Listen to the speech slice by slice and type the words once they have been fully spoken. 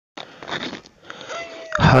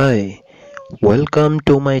Hi, welcome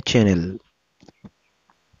to my channel.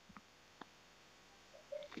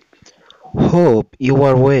 Hope you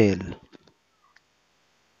are well.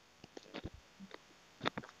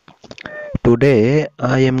 Today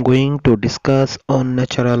I am going to discuss on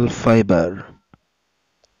natural fiber.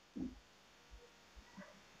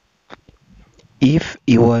 If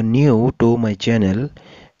you are new to my channel,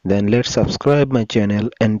 then let's subscribe my channel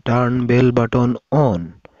and turn bell button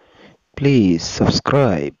on. Please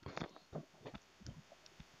subscribe.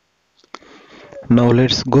 Now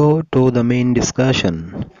let's go to the main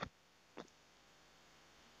discussion.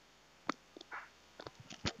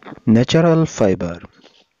 Natural fiber.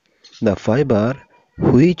 The fiber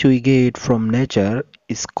which we get from nature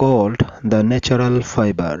is called the natural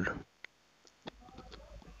fiber.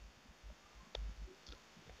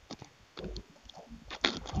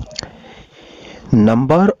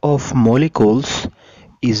 Number of molecules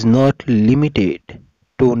is not limited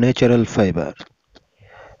to natural fiber.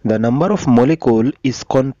 The number of molecule is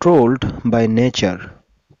controlled by nature.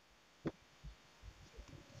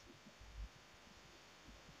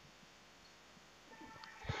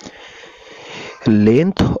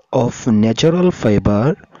 Length of natural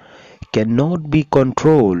fiber cannot be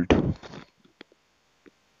controlled.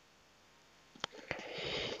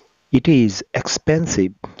 It is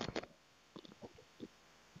expensive.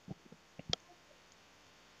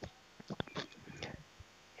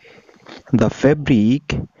 The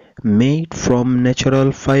fabric made from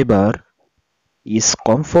natural fiber is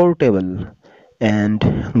comfortable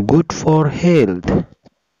and good for health.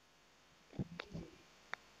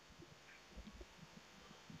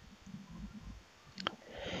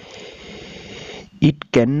 It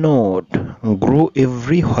cannot grow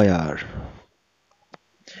everywhere.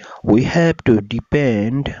 We have to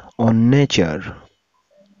depend on nature.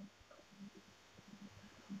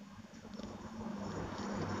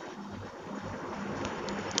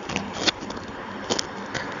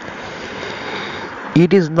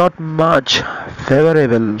 It is not much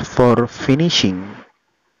favorable for finishing.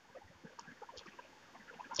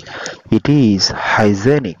 It is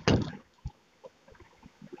hygienic.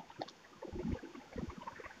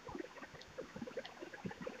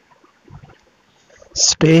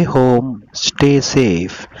 Stay home, stay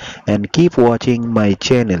safe, and keep watching my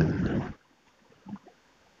channel.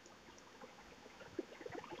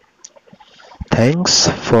 Thanks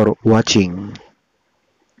for watching.